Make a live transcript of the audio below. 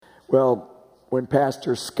Well, when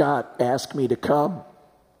Pastor Scott asked me to come,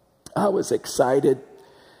 I was excited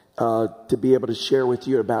to be able to share with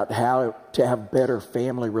you about how to have better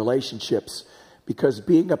family relationships, because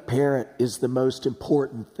being a parent is the most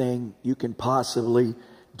important thing you can possibly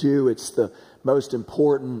do. It's the most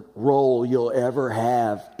important role you'll ever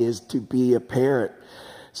have, is to be a parent.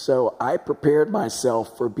 So I prepared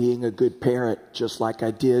myself for being a good parent, just like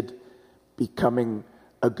I did becoming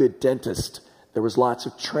a good dentist. There was lots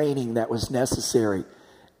of training that was necessary.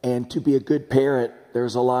 And to be a good parent,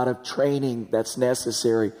 there's a lot of training that's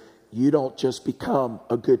necessary. You don't just become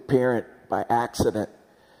a good parent by accident.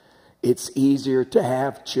 It's easier to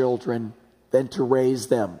have children than to raise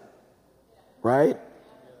them, right?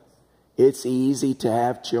 It's easy to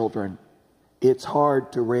have children. It's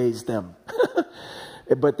hard to raise them.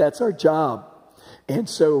 But that's our job. And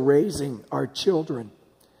so raising our children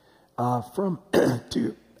from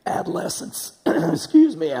to adolescence,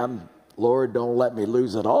 excuse me, Lord, don't let me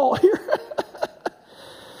lose it all here.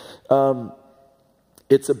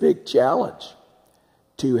 It's a big challenge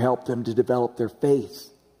to help them to develop their faith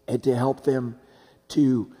and to help them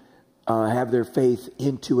to have their faith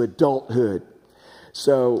into adulthood.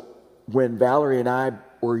 So when Valerie and I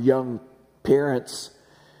were young parents,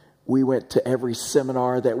 we went to every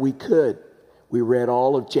seminar that we could. We read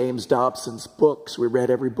all of James Dobson's books. We read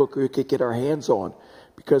every book we could get our hands on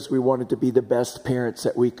because we wanted to be the best parents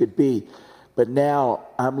that we could be. But now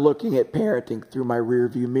I'm looking at parenting through my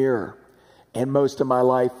rearview mirror. And most of my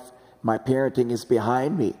life, my parenting is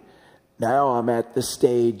behind me. Now I'm at the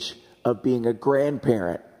stage of being a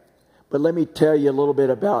grandparent. But let me tell you a little bit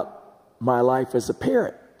about my life as a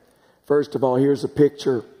parent. First of all, here's a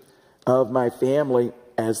picture of my family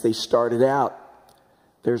as they started out.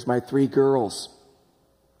 There's my 3 girls.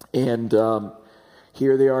 And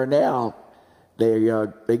here they are now.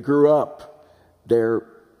 They grew up. They're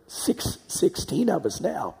 16 of us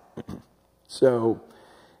now. So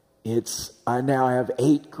I now have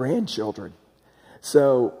 8 grandchildren.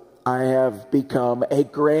 So I have become a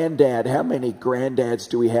granddad. How many granddads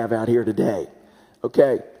do we have out here today?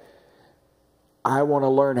 Okay. I want to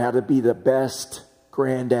learn how to be the best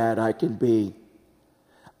granddad I can be.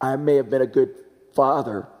 I may have been a good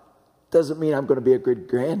father. Doesn't mean I'm going to be a good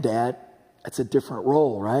granddad. That's a different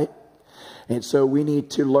role, right? And so we need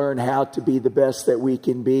to learn how to be the best that we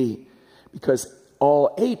can be, because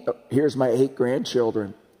here's my 8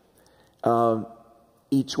 grandchildren.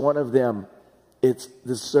 Each one of them,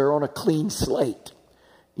 they're on a clean slate.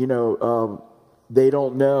 They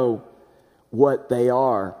don't know what they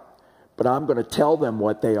are, but I'm going to tell them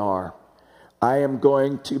what they are. I am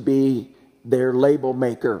going to be their label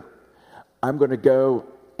maker. I'm going to go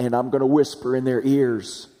and I'm going to whisper in their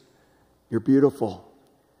ears, "You're beautiful.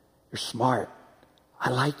 You're smart. I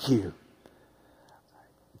like you.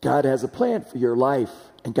 God has a plan for your life,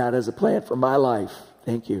 and God has a plan for my life.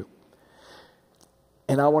 Thank you."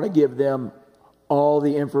 And I want to give them all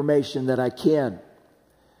the information that I can.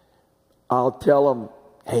 I'll tell them,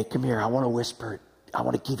 "Hey, come here. I want to whisper. I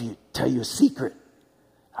want to tell you a secret."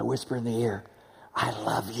 I whisper in the ear, "I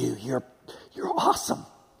love you. You're awesome."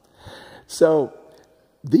 So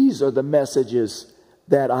these are the messages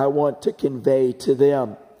that I want to convey to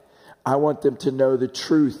them. I want them to know the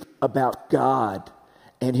truth about God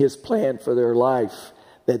and His plan for their life,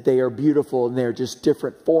 that they are beautiful and they're just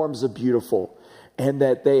different forms of beautiful, and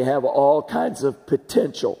that they have all kinds of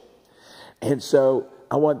potential. And so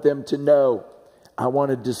I want them to know, I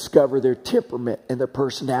want to discover their temperament and their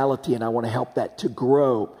personality, and I want to help that to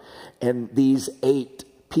grow. And these 8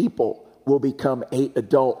 people will become 8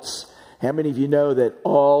 adults. How many of you know that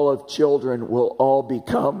all of children will all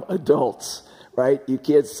become adults, right? You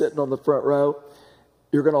kids sitting on the front row,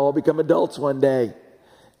 you're going to all become adults one day.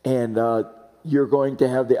 And you're going to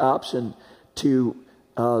have the option to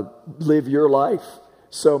live your life.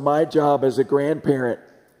 So my job as a grandparent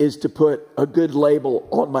is to put a good label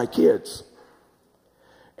on my kids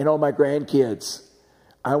and on my grandkids.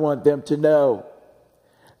 I want them to know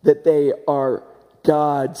that they are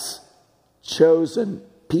God's chosen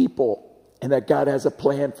people and that God has a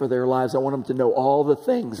plan for their lives. I want them to know all the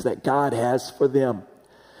things that God has for them.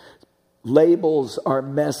 Labels are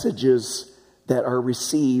messages that are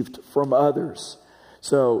received from others.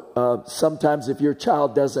 So sometimes if your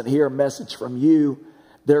child doesn't hear a message from you,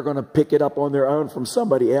 they're going to pick it up on their own from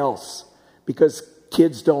somebody else, because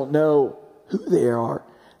kids don't know who they are.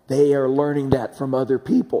 They are learning that from other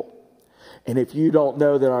people. And if you don't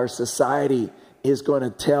know that our society is going to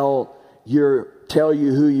tell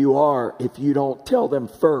you who you are if you don't tell them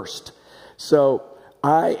first. So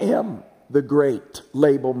I am the great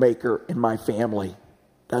label maker in my family.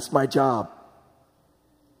 That's my job.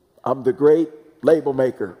 I'm the great label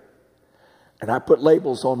maker. And I put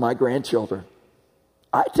labels on my grandchildren.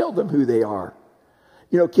 I tell them who they are.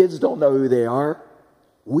 You know, kids don't know who they are.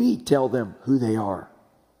 We tell them who they are.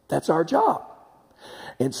 That's our job.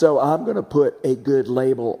 And so I'm going to put a good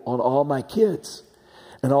label on all my kids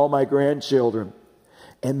and all my grandchildren.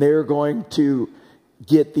 And they're going to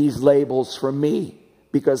get these labels from me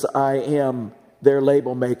because I am their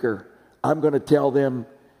label maker. I'm going to tell them,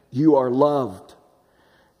 you are loved.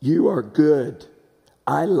 You are good.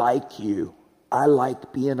 I like you. I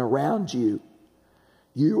like being around you.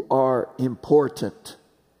 You are important.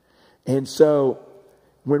 And so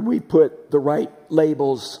when we put the right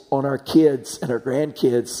labels on our kids and our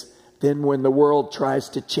grandkids, then when the world tries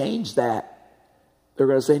to change that, they're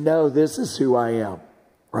going to say, no, this is who I am,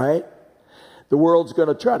 right? The world's going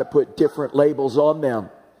to try to put different labels on them.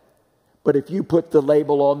 But if you put the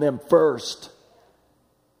label on them first,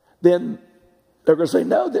 then they're going to say,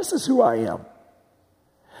 no, this is who I am.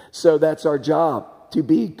 So that's our job, to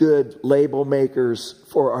be good label makers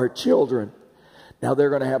for our children. Now, they're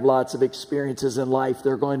going to have lots of experiences in life.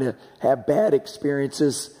 They're going to have bad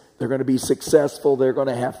experiences. They're going to be successful. They're going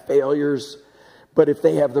to have failures. But if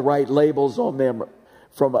they have the right labels on them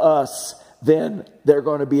from us, then they're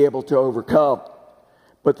going to be able to overcome.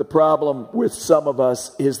 But the problem with some of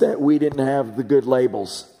us is that we didn't have the good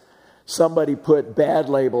labels. Somebody put bad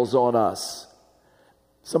labels on us.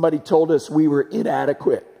 Somebody told us we were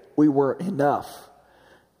inadequate. We weren't enough.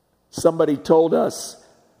 Somebody told us,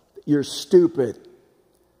 you're stupid.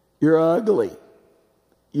 You're ugly.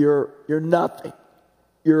 You're nothing.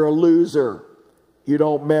 You're a loser. You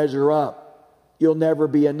don't measure up. You'll never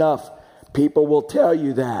be enough. People will tell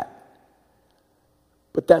you that.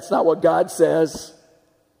 But that's not what God says,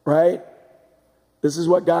 right? This is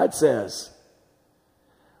what God says.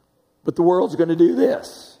 But the world's going to do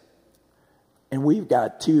this. And we've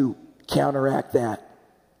got to counteract that.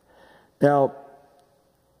 Now,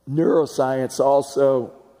 neuroscience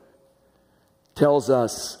also tells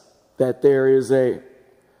us that there is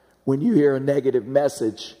when you hear a negative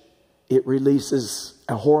message, it releases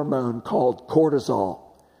a hormone called cortisol.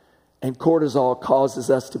 And cortisol causes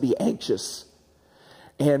us to be anxious.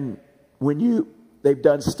 And they've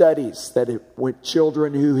done studies that when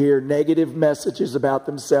children who hear negative messages about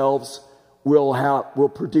themselves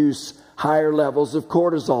will produce higher levels of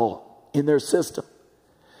cortisol in their system.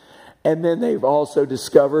 And then they've also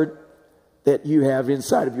discovered that you have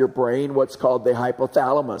inside of your brain what's called the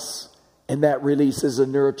hypothalamus. And that releases a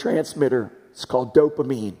neurotransmitter. It's called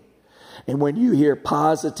dopamine. And when you hear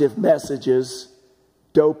positive messages,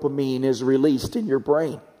 dopamine is released in your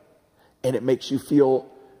brain. And it makes you feel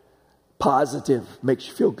positive, makes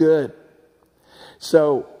you feel good.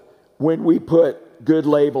 So when we put good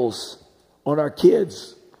labels on our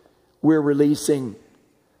kids, we're releasing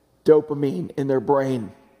dopamine in their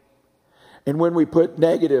brain. And when we put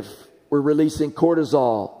negative, we're releasing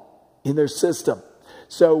cortisol in their system.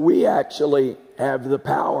 So we actually have the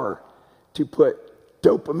power to put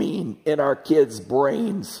dopamine in our kids'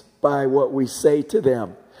 brains by what we say to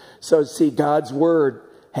them. So see, God's word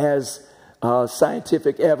has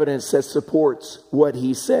scientific evidence that supports what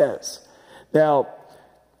he says. Now,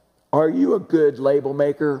 are you a good label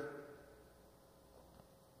maker?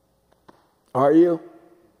 Are you?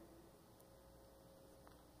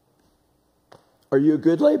 Are you a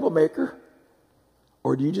good label maker?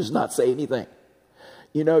 Or do you just not say anything?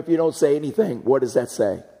 You know, if you don't say anything, what does that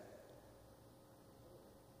say? It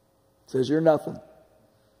says you're nothing.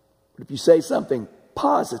 But if you say something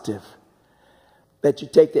positive, that you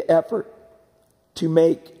take the effort to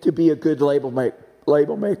be a good label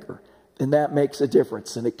maker, then that makes a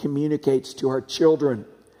difference. And it communicates to our children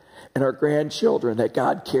and our grandchildren that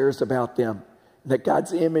God cares about them, and that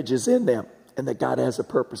God's image is in them, and that God has a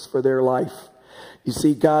purpose for their life. You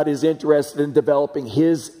see, God is interested in developing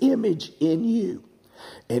his image in you.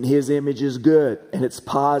 And his image is good, and it's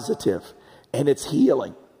positive, and it's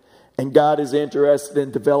healing. And God is interested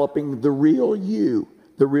in developing the real you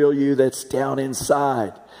that's down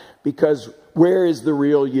inside. Because where is the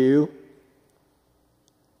real you?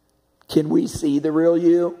 Can we see the real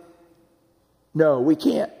you? No, we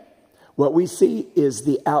can't. What we see is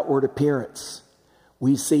the outward appearance.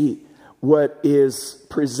 We see what is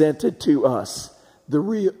presented to us. The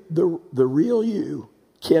real you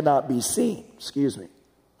cannot be seen. Excuse me.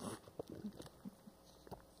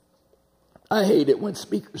 I hate it when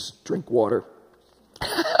speakers drink water.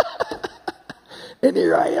 And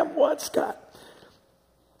here I am once, Scott.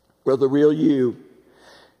 Well, the real you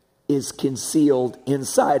is concealed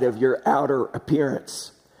inside of your outer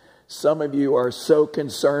appearance. Some of you are so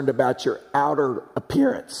concerned about your outer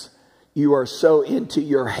appearance. You are so into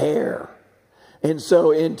your hair and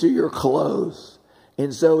so into your clothes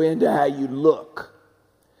and so into how you look.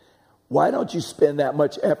 Why don't you spend that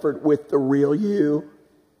much effort with the real you?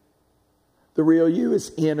 The real you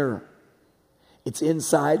is inner. It's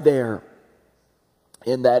inside there.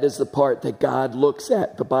 And that is the part that God looks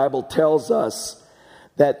at. The Bible tells us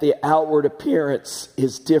that the outward appearance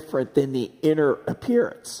is different than the inner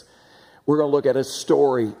appearance. We're going to look at a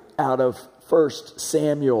story out of 1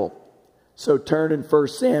 Samuel. So turn in 1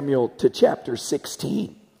 Samuel to chapter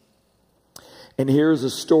 16. And here's a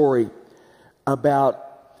story about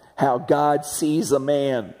how God sees a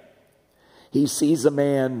man. He sees a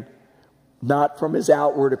man not from his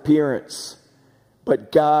outward appearance,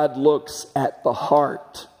 but God looks at the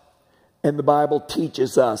heart. And the Bible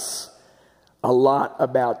teaches us a lot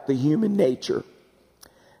about the human nature.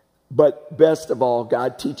 But best of all,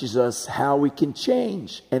 God teaches us how we can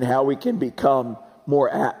change and how we can become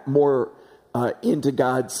more into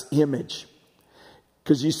God's image.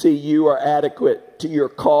 Because you see, you are adequate to your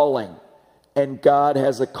calling. And God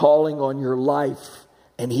has a calling on your life.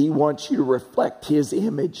 And He wants you to reflect His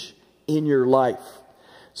image in your life.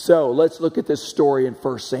 So let's look at this story in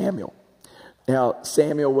 1 Samuel. Now,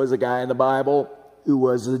 Samuel was a guy in the Bible who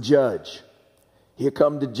was a judge. Here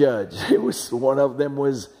come the judge. One of them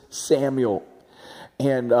was Samuel.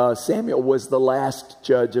 And Samuel was the last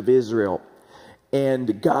judge of Israel.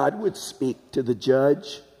 And God would speak to the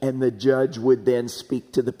judge, and the judge would then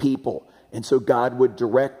speak to the people. And so God would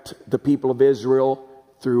direct the people of Israel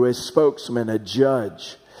through a spokesman, a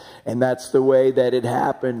judge. And that's the way that it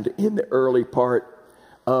happened in the early part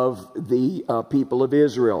of the people of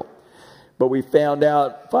Israel. But we find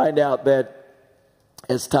out that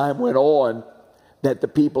as time went on, that the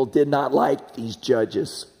people did not like these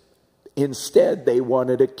judges. Instead, they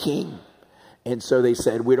wanted a king. And so they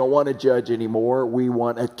said, we don't want a judge anymore. We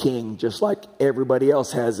want a king, just like everybody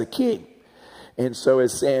else has a king. And so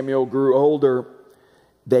as Samuel grew older,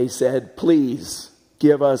 they said, please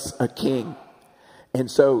give us a king. And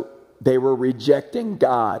so they were rejecting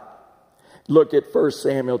God. Look at 1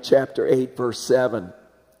 Samuel chapter 8, verse 7.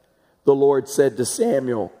 The Lord said to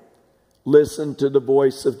Samuel, listen to the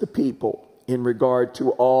voice of the people in regard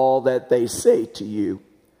to all that they say to you.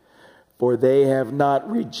 For they have not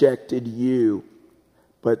rejected you,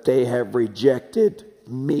 but they have rejected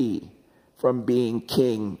me from being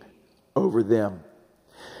king over them.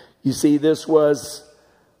 You see, this was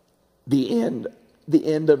the end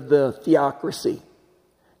of the theocracy.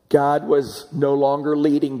 God was no longer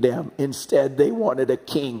leading them. Instead, they wanted a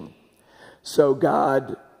king. So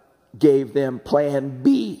God gave them plan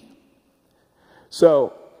B.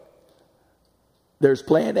 So there's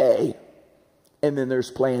plan A, and then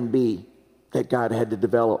there's plan B that God had to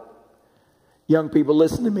develop. Young people,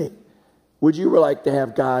 listen to me. Would you like to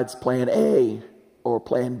have God's plan A or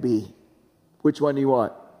plan B? Which one do you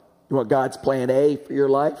want? You want God's plan A for your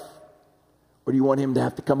life? Or do you want Him to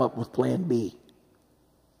have to come up with plan B?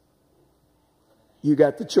 You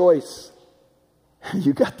got the choice.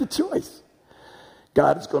 You got the choice.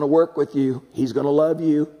 God is going to work with you. He's going to love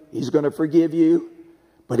you. He's going to forgive you.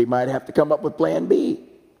 But He might have to come up with plan B.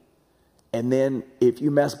 And then if you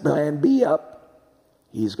mess plan B up,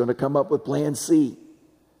 He's going to come up with plan C.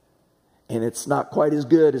 And it's not quite as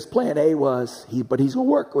good as plan A was. But He's going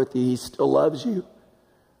to work with you. He still loves you.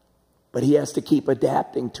 But He has to keep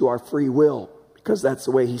adapting to our free will, because that's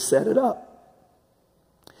the way He set it up.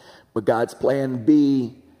 But God's plan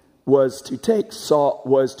B was to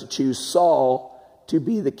choose Saul to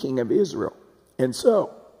be the king of Israel. And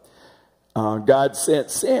so God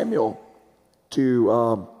sent Samuel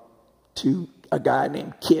to a guy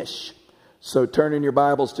named Kish. So turn in your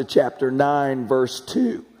Bibles to chapter 9, verse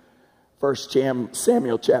 2. 1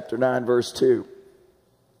 Samuel chapter 9, verse 2.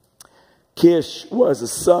 Kish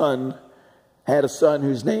had a son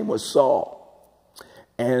whose name was Saul.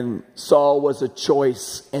 And Saul was a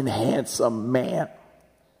choice and handsome man.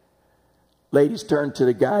 Ladies, turn to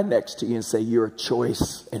the guy next to you and say, you're a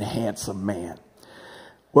choice and handsome man.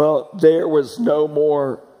 Well, there was no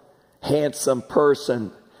more handsome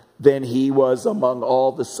person than he was among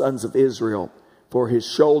all the sons of Israel. For his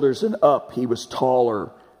shoulders and up, he was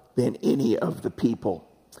taller than any of the people.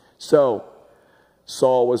 So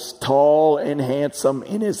Saul was tall and handsome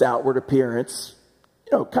in his outward appearance,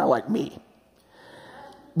 kind of like me.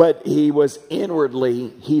 But he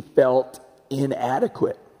felt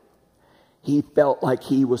inadequate. He felt like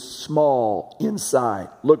he was small inside.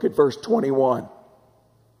 Look at verse 21.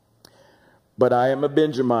 But I am a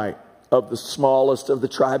Benjamite, of the smallest of the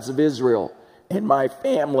tribes of Israel, and my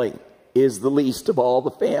family is the least of all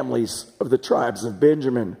the families of the tribes of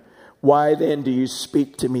Benjamin. Why then do you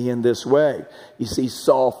speak to me in this way? You see,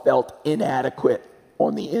 Saul felt inadequate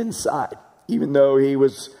on the inside, even though he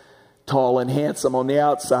was tall and handsome on the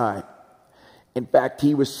outside. In fact,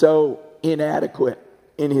 he was so inadequate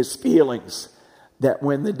in his feelings that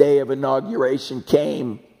when the day of inauguration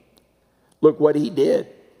came, look what he did.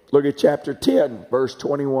 Look at chapter 10, verse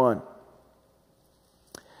 21.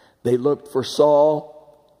 They looked for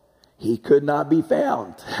Saul. He could not be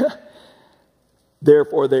found.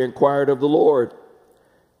 Therefore they inquired of the Lord,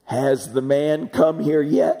 has the man come here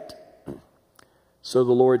yet? So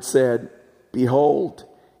the Lord said, behold,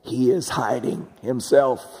 he is hiding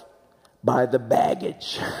himself by the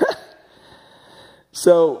baggage.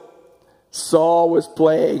 So Saul was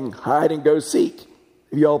playing hide and go seek.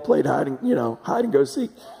 If you all played hide and go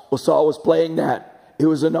seek. Well, Saul was playing that. It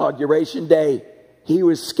was inauguration day. He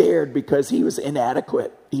was scared because he was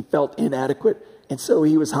inadequate. He felt inadequate. And so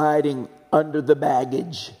he was hiding under the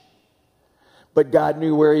baggage. But God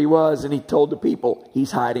knew where he was, and he told the people,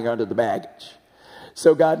 he's hiding under the baggage.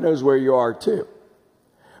 So God knows where you are too.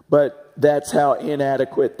 But that's how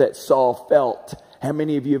inadequate that Saul felt. How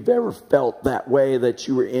many of you have ever felt that way, that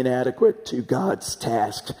you were inadequate to God's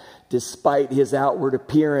task, despite his outward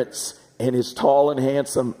appearance and his tall and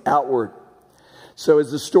handsome outward? So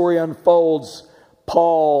as the story unfolds,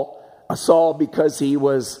 Saul, because he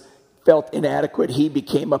felt inadequate, he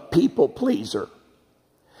became a people pleaser.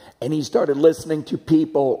 And he started listening to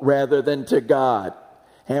people rather than to God.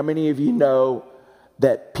 How many of you know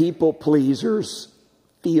that people pleasers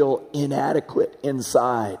feel inadequate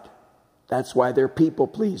inside? That's why they're people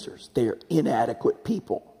pleasers. They're inadequate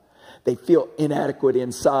people. They feel inadequate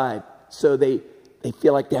inside. So they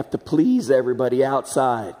feel like they have to please everybody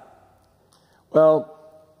outside. Well,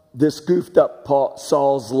 this goofed up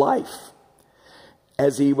Saul's life.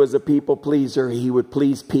 As he was a people pleaser, he would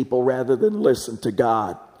please people rather than listen to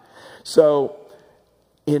God. So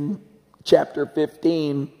in chapter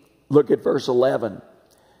 15, look at verse 11.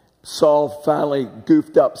 Saul finally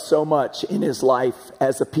goofed up so much in his life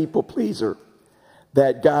as a people pleaser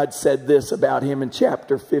that God said this about him in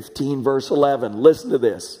chapter 15, verse 11. Listen to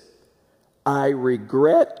this. I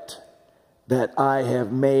regret that I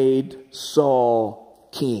have made Saul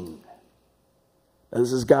king. Now,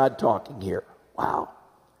 this is God talking here. Wow.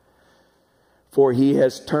 For he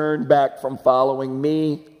has turned back from following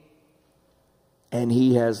me, and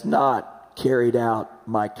he has not carried out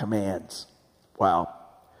my commands. Wow.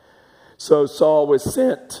 So Samuel was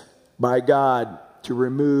sent by God to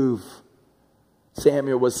remove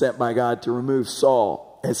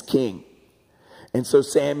Saul as king. And so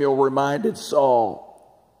Samuel reminded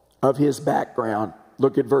Saul of his background.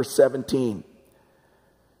 Look at verse 17.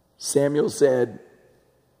 Samuel said,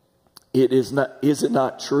 is it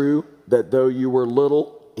not true that though you were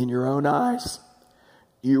little in your own eyes,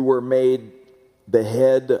 you were made the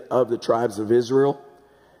head of the tribes of Israel,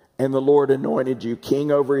 and the Lord anointed you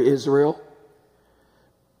king over Israel?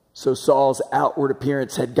 So Saul's outward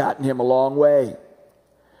appearance had gotten him a long way,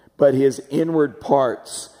 but his inward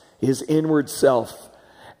parts, his inward self,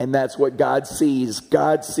 and that's what God sees.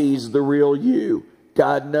 God sees the real you.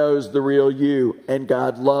 God knows the real you, and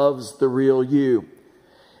God loves the real you.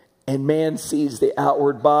 And man sees the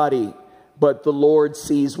outward body, but the Lord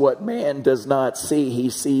sees what man does not see. He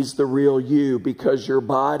sees the real you, because your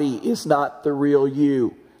body is not the real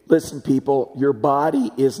you. Listen, people, your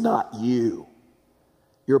body is not you.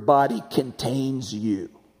 Your body contains you.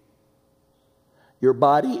 Your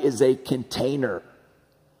body is a container.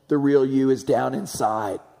 The real you is down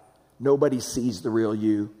inside. Nobody sees the real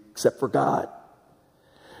you except for God.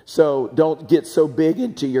 So don't get so big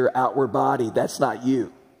into your outward body. That's not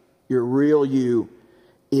you. Your real you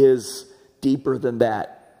is deeper than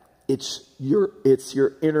that. It's your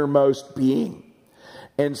innermost being.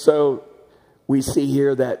 And so we see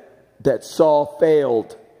here that Saul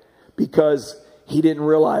failed because he didn't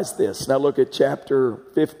realize this. Now look at chapter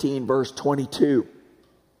 15, verse 22.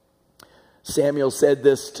 Samuel said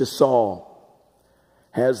this to Saul.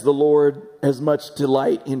 Has the Lord as much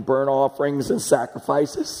delight in burnt offerings and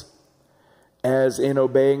sacrifices as in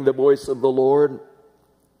obeying the voice of the Lord?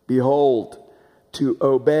 Behold, to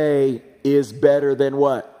obey is better than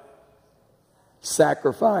what?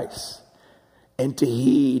 Sacrifice. And to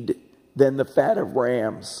heed than the fat of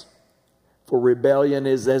rams. For rebellion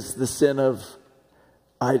is as the sin of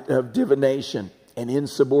divination, and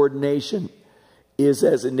insubordination is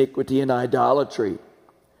as iniquity and idolatry.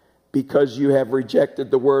 Because you have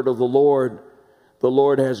rejected the word of the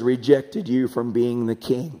Lord has rejected you from being the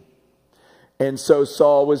king. And so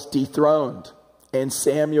Saul was dethroned, and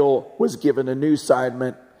Samuel was given a new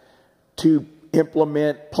assignment to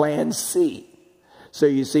implement Plan C. So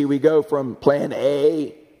you see, we go from plan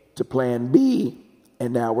A to plan B,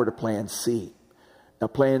 and now we're to plan C. Now,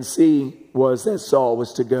 plan C was that Saul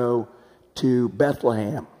was to go to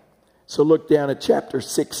Bethlehem. So look down at chapter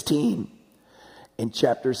 16. In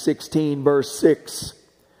chapter 16, verse 6,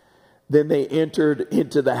 then they entered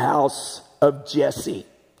into the house of Jesse.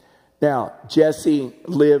 Now, Jesse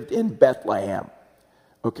lived in Bethlehem.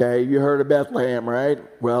 Okay, you heard of Bethlehem, right?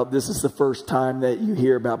 Well, this is the first time that you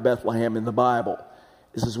hear about Bethlehem in the Bible.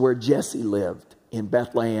 This is where Jesse lived, in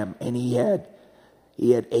Bethlehem, and he had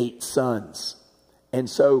 8 sons. And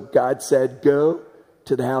so God said, go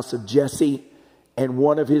to the house of Jesse, and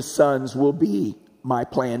one of his sons will be my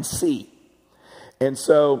plan C. And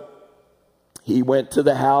so he went to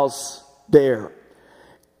the house there,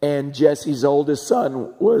 and Jesse's oldest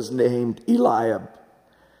son was named Eliab.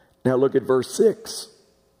 Now look at verse 6.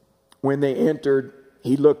 When they entered,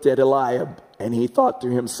 he looked at Eliab, and he thought to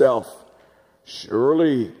himself,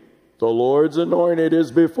 surely the Lord's anointed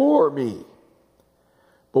is before me.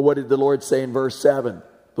 But what did the Lord say in verse 7?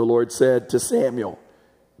 The Lord said to Samuel,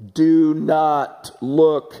 do not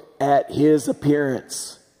look at his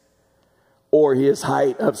appearance or his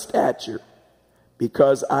height of stature,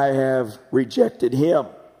 because I have rejected him.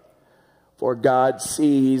 For God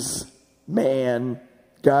sees not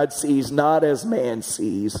as man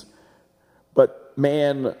sees, but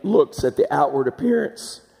man looks at the outward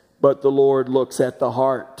appearance, but the Lord looks at the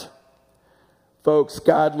heart. Folks,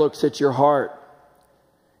 God looks at your heart.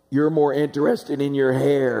 You're more interested in your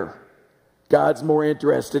hair. God's more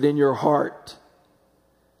interested in your heart.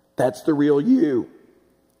 That's the real you.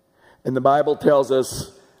 And the Bible tells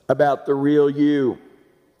us about the real you,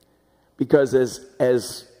 because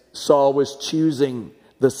as Saul was choosing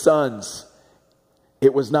the sons,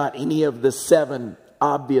 it was not any of the 7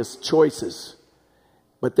 obvious choices,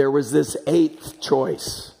 but there was this 8th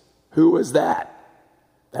choice. Who was that?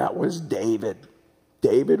 That was David.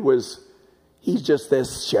 He's just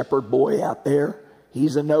this shepherd boy out there.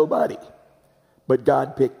 He's a nobody. But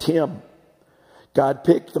God picked him. God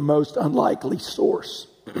picked the most unlikely source.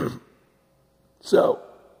 So,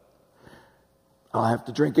 I'll have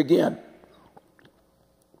to drink again.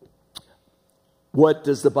 What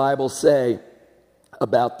does the Bible say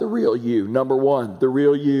about the real you? Number 1, the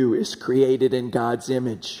real you is created in God's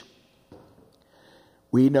image.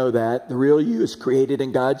 We know that. The real you is created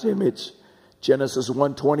in God's image. Genesis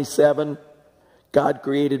 1:27, God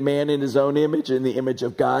created man in his own image. In the image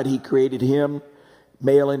of God, he created him.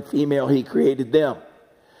 Male and female, he created them.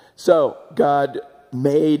 So, God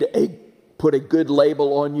put a good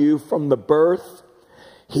label on you from the birth.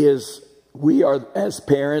 We are, as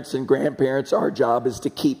parents and grandparents, our job is to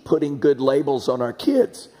keep putting good labels on our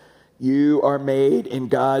kids. You are made in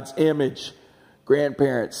God's image.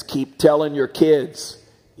 Grandparents, keep telling your kids,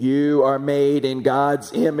 you are made in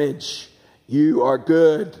God's image. You are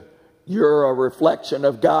good. You're a reflection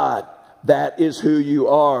of God. That is who you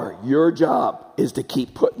are. Your job is to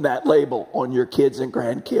keep putting that label on your kids and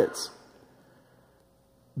grandkids.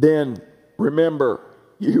 Then remember,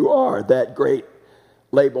 you are that great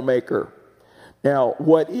label maker. Now,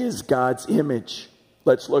 what is God's image?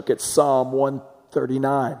 Let's look at Psalm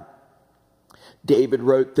 139. David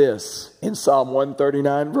wrote this in Psalm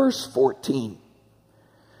 139, verse 14.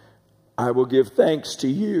 I will give thanks to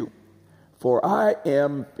you, for I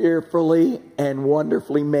am fearfully and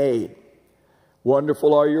wonderfully made.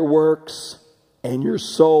 Wonderful are your works, and your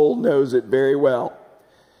soul knows it very well.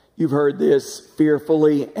 You've heard this,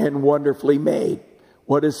 fearfully and wonderfully made.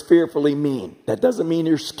 What does fearfully mean? That doesn't mean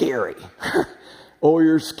you're scary. Oh,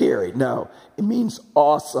 you're scary. No, it means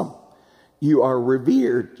awesome. You are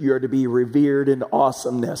revered. You are to be revered in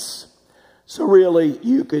awesomeness. So really,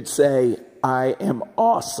 you could say, I am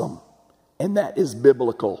awesome. And that is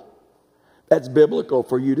biblical. That's biblical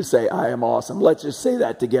for you to say, I am awesome. Let's just say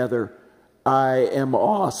that together. I am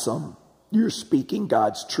awesome. You're speaking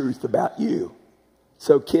God's truth about you.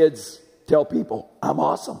 So kids, tell people, I'm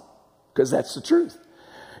awesome. Because that's the truth.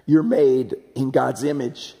 You're made in God's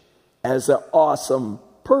image as an awesome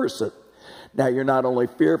person. Now, you're not only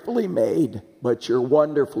fearfully made, but you're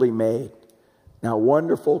wonderfully made. Now,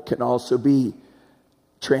 wonderful can also be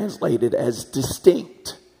translated as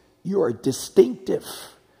distinct. You are distinctive.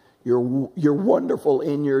 You're wonderful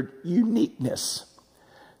in your uniqueness.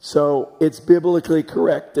 So it's biblically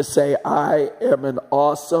correct to say, I am an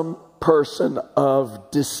awesome person of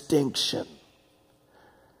distinction.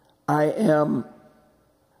 I am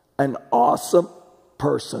an awesome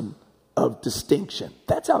person of distinction.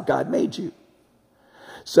 That's how God made you.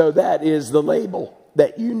 So that is the label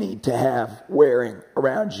that you need to have wearing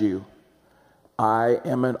around you. I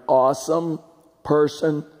am an awesome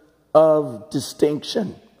person of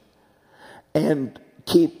distinction and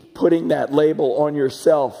keep putting that label on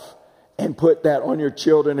yourself and put that on your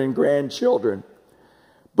children and grandchildren.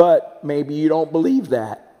 But maybe you don't believe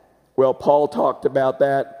that. Well, Paul talked about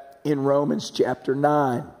that in Romans chapter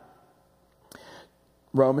 9.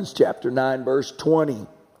 Romans chapter 9, verse 20.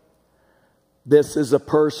 This is a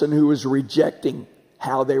person who is rejecting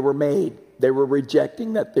how they were made. They were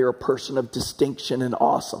rejecting that they're a person of distinction and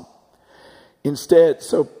awesome. Instead,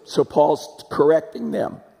 so Paul's correcting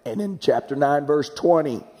them. And in chapter 9, verse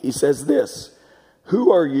 20, he says this: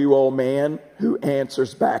 "Who are you, O man, who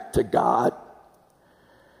answers back to God?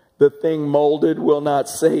 The thing molded will not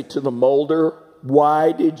say to the molder,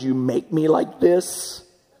 'Why did you make me like this?'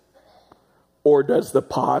 Or does the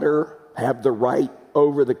potter have the right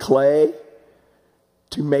over the clay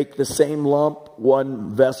to make the same lump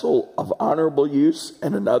one vessel of honorable use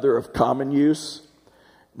and another of common use?"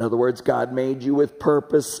 In other words, God made you with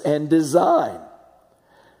purpose and design.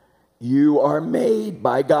 You are made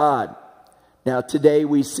by God. Now today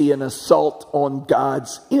we see an assault on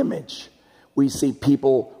God's image. We see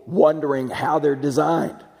people wondering how they're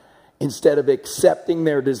designed. Instead of accepting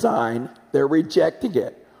their design, they're rejecting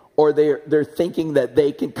it. Or they're thinking that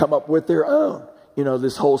they can come up with their own. You know,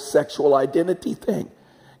 this whole sexual identity thing.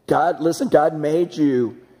 God made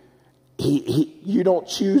you. You don't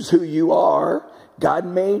choose who you are. God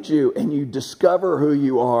made you, and you discover who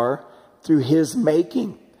you are through His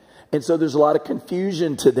making. And so there's a lot of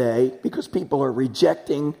confusion today because people are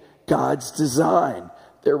rejecting God's design.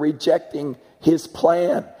 They're rejecting His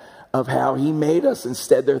plan of how He made us.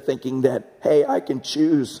 Instead, they're thinking that, hey, I can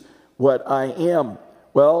choose what I am.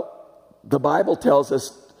 Well, the Bible tells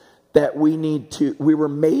us that we were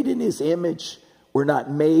made in His image. We're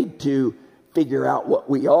not made to figure out what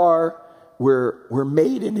we are. We're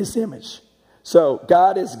made in His image. So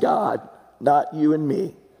God is God, not you and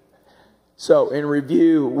me. So in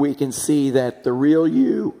review, we can see that the real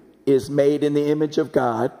you is made in the image of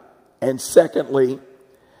God. And secondly,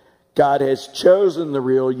 God has chosen the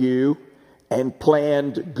real you and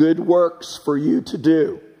planned good works for you to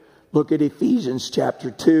do. Look at Ephesians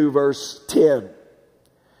chapter 2, verse 10.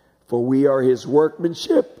 "For we are His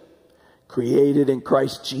workmanship, created in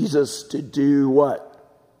Christ Jesus to do" what?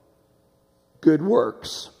 Good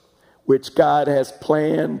works, which God has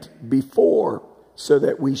planned before so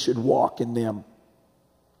that we should walk in them.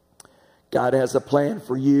 God has a plan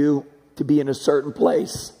for you to be in a certain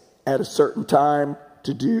place at a certain time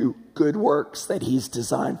to do good works that He's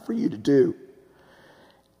designed for you to do.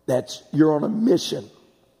 You're on a mission.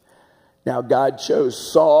 Now, God chose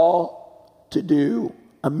Saul to do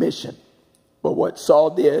a mission. But what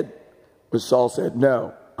Saul did was Saul said,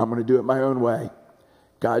 "No, I'm going to do it my own way."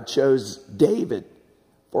 God chose David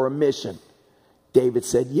for a mission. David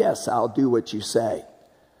said, "Yes, I'll do what you say."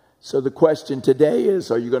 So the question today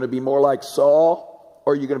is, are you going to be more like Saul,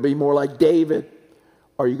 or are you going to be more like David?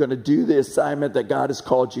 Are you going to do the assignment that God has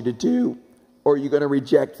called you to do, or are you going to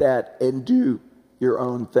reject that and do your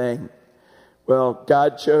own thing? Well,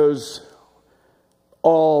 God chose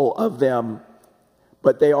all of them,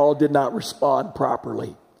 but they all did not respond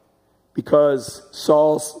properly, because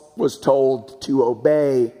Saul was told to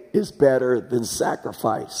obey is better than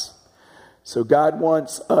sacrifice. So God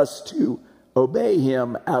wants us to obey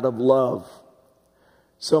Him out of love.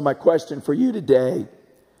 So my question for you today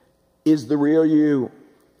is the real you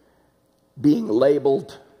being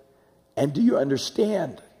labeled, and do you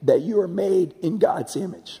understand that you are made in God's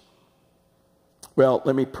image? Well,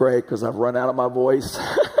 let me pray because I've run out of my voice.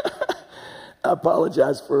 I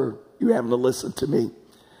apologize for you having to listen to me.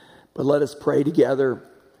 But let us pray together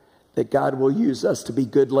that God will use us to be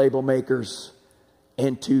good label makers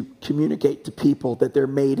and to communicate to people that they're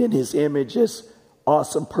made in His image as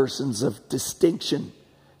awesome persons of distinction,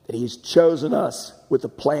 that He's chosen us with a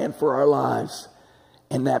plan for our lives.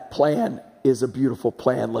 And that plan is a beautiful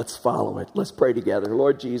plan. Let's follow it. Let's pray together.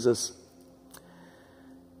 Lord Jesus,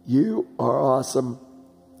 You are awesome,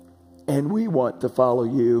 and we want to follow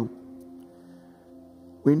You.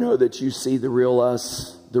 We know that You see the real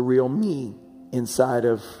us, the real me inside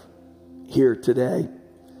of here today.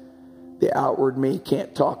 The outward me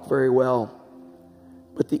can't talk very well,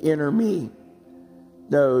 but the inner me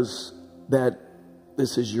knows that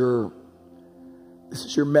this is your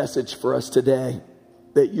message for us today,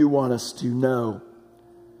 that You want us to know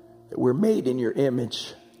that we're made in Your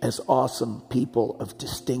image as awesome people of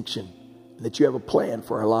distinction, and that You have a plan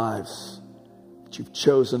for our lives, that You've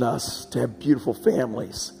chosen us to have beautiful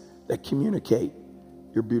families that communicate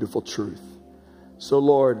Your beautiful truth. So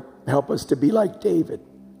Lord, help us to be like David,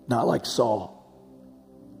 not like Saul.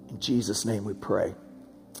 In Jesus' name we pray.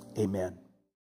 Amen.